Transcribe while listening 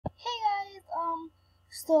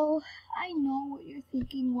So, I know what you're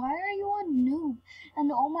thinking. Why are you a noob?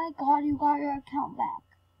 And oh my god, you got your account back.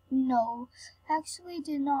 No, actually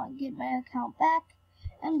did not get my account back.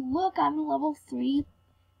 And look, I'm level 3.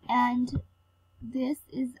 And this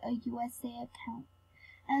is a USA account.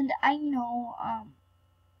 And I know,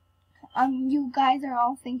 you guys are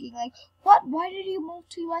all thinking like, what? Why did you move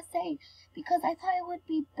to USA? Because I thought it would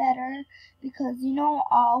be better because, you know,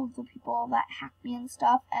 all the people that hacked me and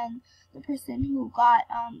stuff and the person who got,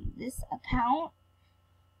 this account,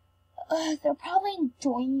 they're probably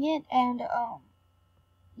enjoying it and,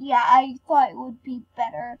 yeah, I thought it would be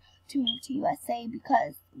better to move to USA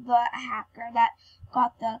because the hacker that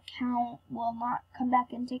got the account will not come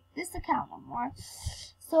back and take this account no more.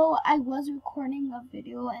 So I was recording a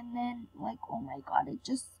video and then like, oh my god, it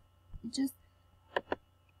just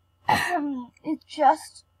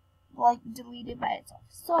like deleted by itself.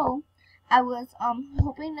 So I was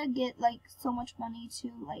hoping to get like so much money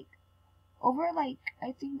to like over like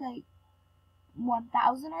I think like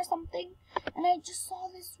 1,000 or something, and I just saw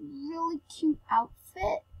this really cute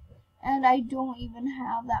outfit and I don't even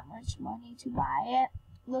have that much money to buy it.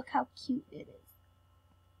 Look how cute it is.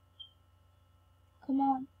 Come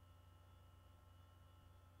on.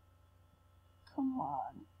 Come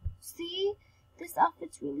on. See? This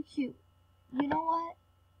outfit's really cute. You know what?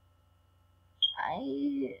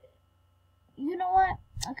 You know what?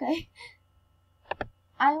 Okay.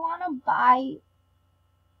 I want to buy...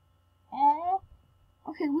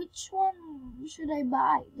 Okay, which one should I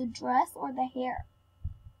buy? The dress or the hair?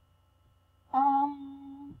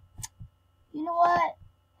 You know what?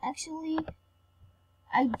 Actually,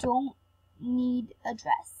 I don't need a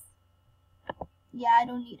dress. Yeah, I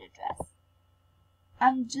don't need a dress.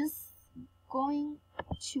 I'm just going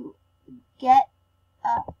to get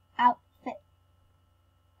a outfit.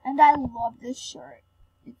 And I love this shirt.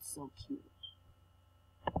 It's so cute.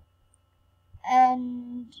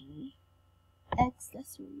 And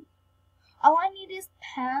accessories. All I need is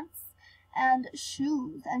pants and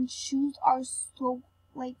shoes. And shoes are so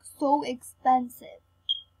expensive.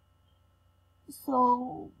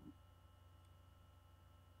 So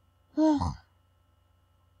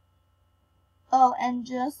oh, and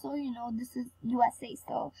just so you know, this is USA,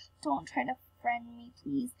 so don't try to friend me,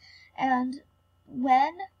 please. And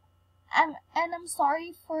I'm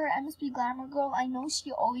sorry for MSP Glamour Girl. I know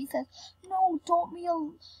she always says, no, don't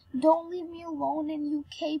leave me alone in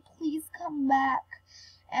UK. Please come back.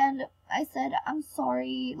 And I said, I'm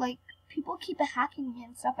sorry. Like, people keep hacking me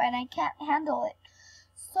and stuff, and I can't handle it.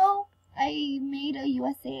 So I made a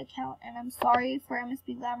USA account, and I'm sorry for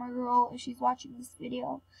MSP Glamour Girl if she's watching this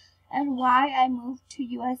video. And why I moved to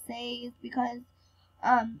USA is because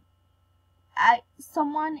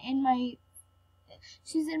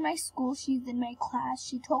she's in my school, she's in my class.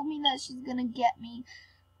 She told me that she's gonna get me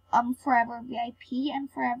Forever VIP, and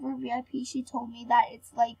Forever VIP, she told me that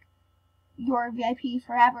it's like your VIP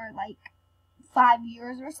forever, like 5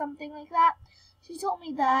 years or something like that. She told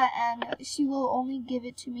me that, and she will only give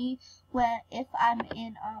it to me if I'm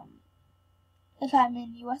in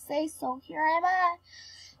USA. So here I'm at.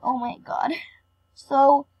 Oh my god.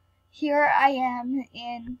 So here I am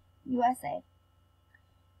in USA.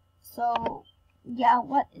 So yeah,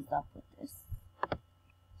 what is up with this?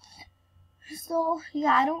 So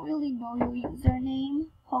yeah, I don't really know your username.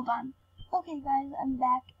 Hold on. Okay guys, I'm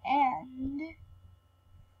back and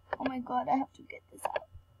oh my god, I have to get this out.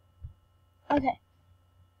 Okay.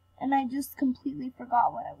 And I just completely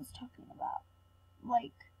forgot what I was talking about.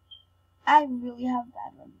 Like, I really have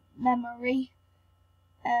bad memory.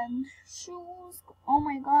 And shoes. Oh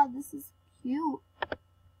my god, this is cute.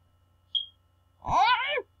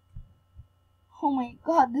 Oh my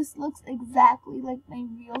god, this looks exactly like my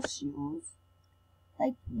real shoes.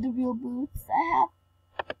 Like the real boots I have.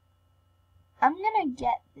 I'm gonna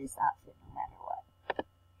get this outfit no matter what.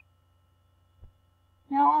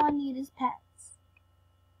 Now all I need is pants.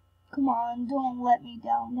 Come on, don't let me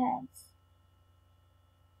down, pants.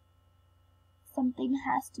 Something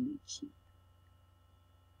has to be cheap.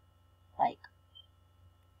 Like,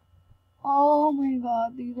 oh my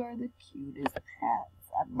god, these are the cutest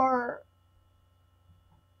pants ever.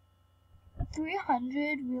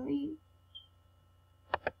 300, really?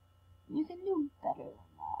 You can do better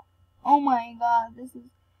than that. Oh my god, this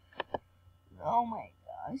is... Oh my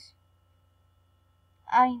gosh.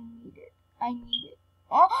 I need it. I need it.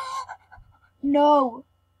 Oh! No!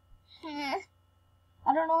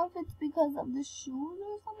 I don't know if it's because of the shoes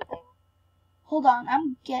or something. Hold on,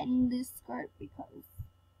 I'm getting this skirt because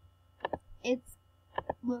it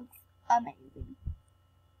looks amazing.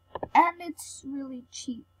 And it's really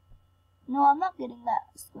cheap. No, I'm not getting that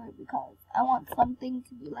skirt because I want something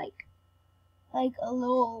to be like a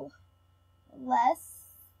little less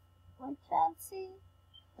like fancy.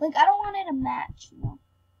 Like I don't want it to match, you know,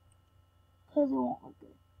 because it won't look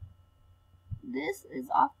good. This is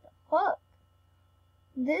off the hook.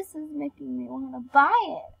 This is making me want to buy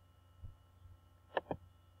it.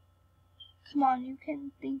 Come on, you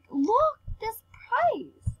can think. Look, this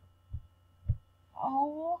price.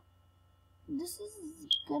 Oh, this is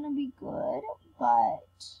gonna be good,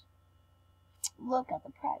 but look at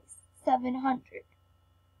the price. 700.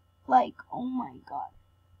 Like, oh my god.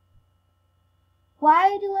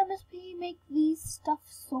 Why do MSP make these stuff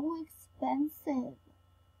so expensive?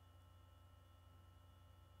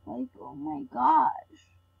 Like, oh my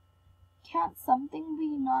gosh. Can't something be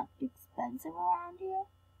not expensive around here?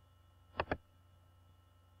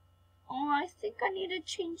 Oh, I think I need to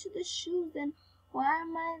change the shoes. And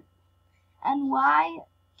why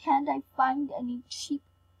can't I find any cheap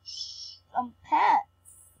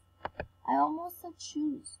pants? I almost said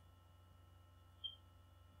shoes.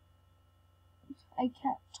 I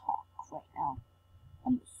can't talk right now.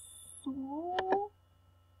 I'm so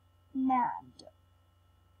mad.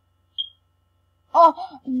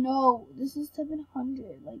 Oh no, this is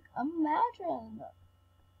 700. Like, imagine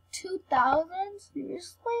 2,000.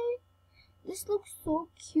 Seriously, this looks so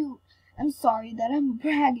cute. I'm sorry that I'm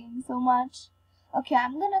bragging so much. Okay,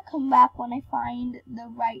 I'm gonna come back when I find the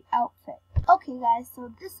right outfit. Okay, guys,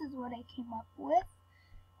 so this is what I came up with,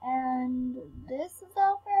 and this is the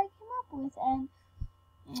outfit I came up with, and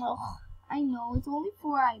I know it's only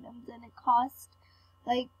 4 items, and it cost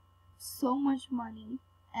like so much money,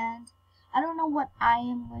 and I don't know what I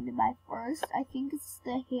am going to buy first. I think it's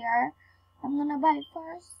the hair I'm gonna buy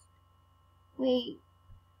first. Wait,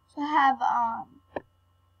 so I have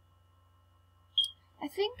I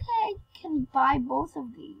think I can buy both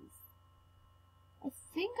of these. I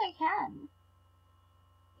think I can.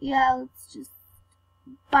 Yeah, let's just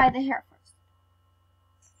buy the hair first.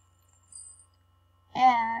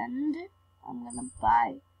 And I'm gonna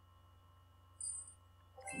buy.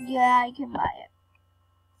 Yeah, I can buy it.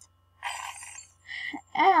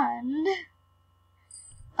 And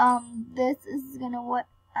this is what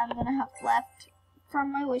I'm gonna have left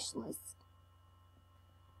from my wish list.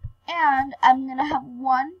 And I'm gonna have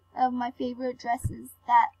one of my favorite dresses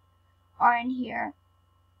that are in here,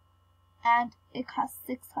 and it costs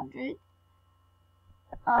 600.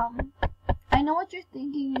 I know what you're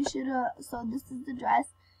thinking. You should so this is the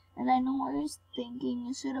dress, and I know what you're thinking.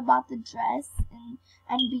 You should have bought the dress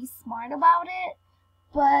and be smart about it,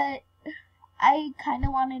 but I kind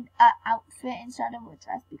of wanted an outfit instead of a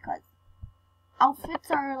dress because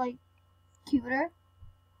outfits are like cuter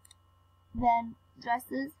than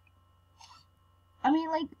dresses. I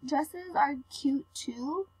mean, like, dresses are cute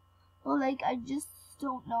too, but like I just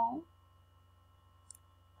don't know.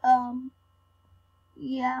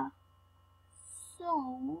 Yeah.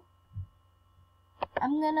 So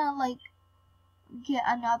I'm gonna like get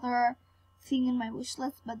another thing in my wish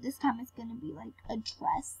list, but this time it's gonna be like a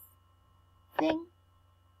dress thing.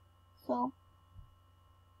 So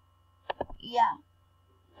yeah.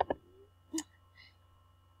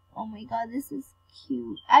 Oh my god, this is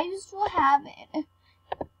cute. I used to have it,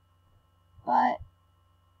 but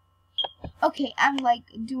okay, I'm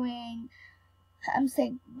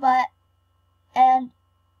saying but, and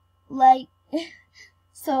like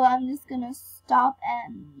so I'm just gonna stop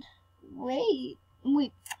and wait.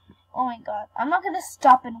 Oh my god, I'm not gonna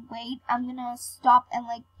stop and wait. I'm gonna stop and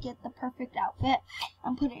like get the perfect outfit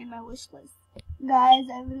and put it in my wish list. Guys,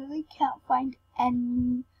 I literally can't find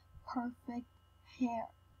any perfect hair.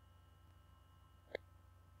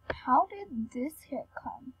 How did this hair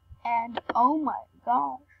come? And oh my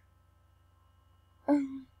gosh.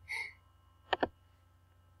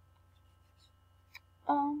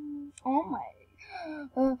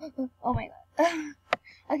 Oh my god.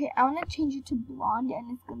 Okay, I want to change it to blonde,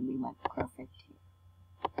 and it's gonna be my perfect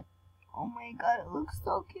hair. Oh my god, it looks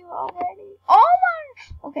so cute already. Oh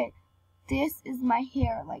my. Okay, this is my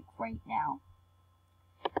hair like right now,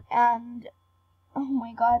 and oh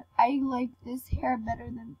my god, I like this hair better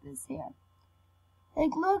than this hair.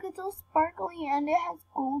 Like, look, it's all sparkly and it has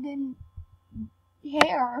golden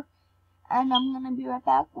hair. And I'm gonna be right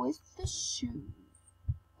back with the shoes.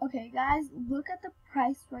 Okay, guys, look at the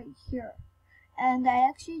price right here. And I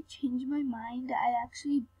actually changed my mind. I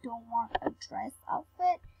actually don't want a dress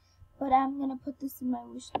outfit, but I'm gonna put this in my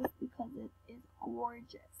wish list because it is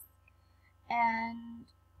gorgeous. And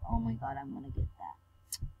oh my god, I'm gonna get that.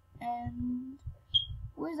 And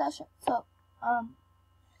where's that shirt? So,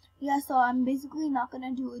 yeah, so I'm basically not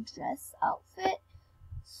gonna do a dress outfit.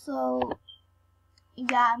 So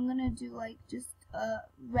yeah, I'm gonna do like just a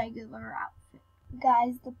regular outfit.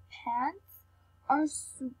 Guys, the pants are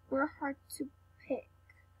super hard to pick.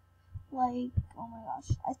 Like, oh my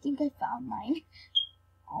gosh, I think I found mine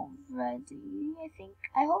already.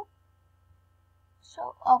 I hope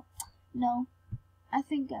so. Oh, no, I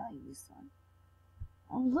think I like this one.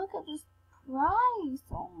 And look at this price.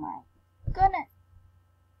 Oh my goodness.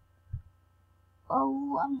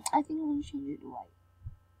 Oh, I think I'm gonna change it to white.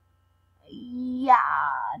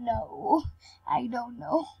 Yeah, no, I don't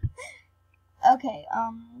know. Okay,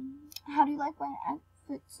 how do you like my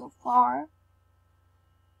outfit so far?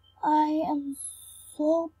 I am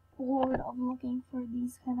so bored of looking for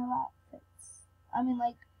these kind of outfits. I mean,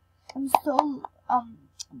 like, I'm so,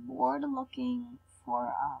 bored looking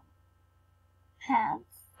for,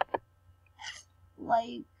 pants.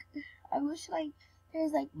 Like, I wish, like,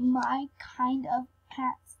 there's, like, my kind of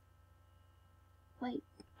pants. Like,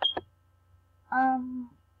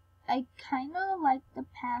 I kind of like the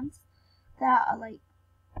pants that are, like,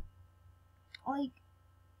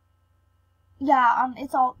 yeah,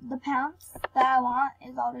 it's all, the pants that I want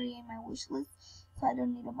is already in my wish list, so I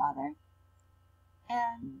don't need to bother.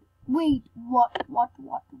 And, wait,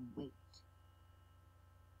 wait.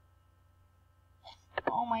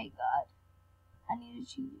 Oh my god. I need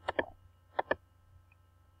to change it.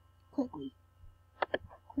 Quickly.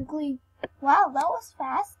 Wow, that was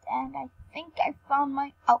fast, and I think I found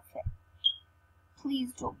my outfit.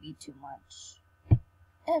 Please don't be too much.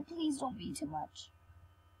 Please don't be too much.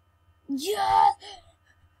 Yes!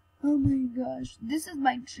 Oh my gosh, this is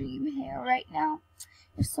my dream hair right now.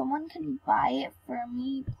 If someone can buy it for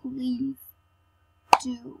me, please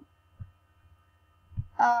do.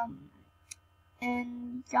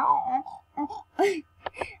 And yeah,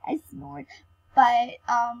 I snored. But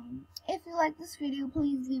if you like this video,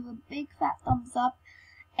 please leave a big fat thumbs up.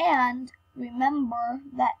 And remember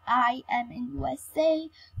that I am in USA,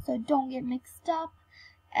 so don't get mixed up.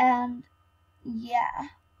 And yeah,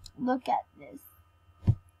 look at this.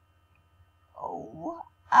 Oh,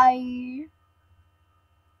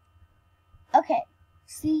 okay.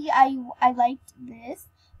 See, I liked this,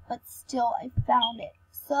 but still I found it.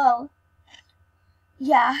 So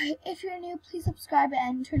yeah, if you're new, please subscribe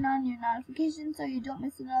and turn on your notifications so you don't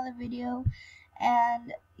miss another video.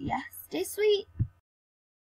 And yeah, stay sweet.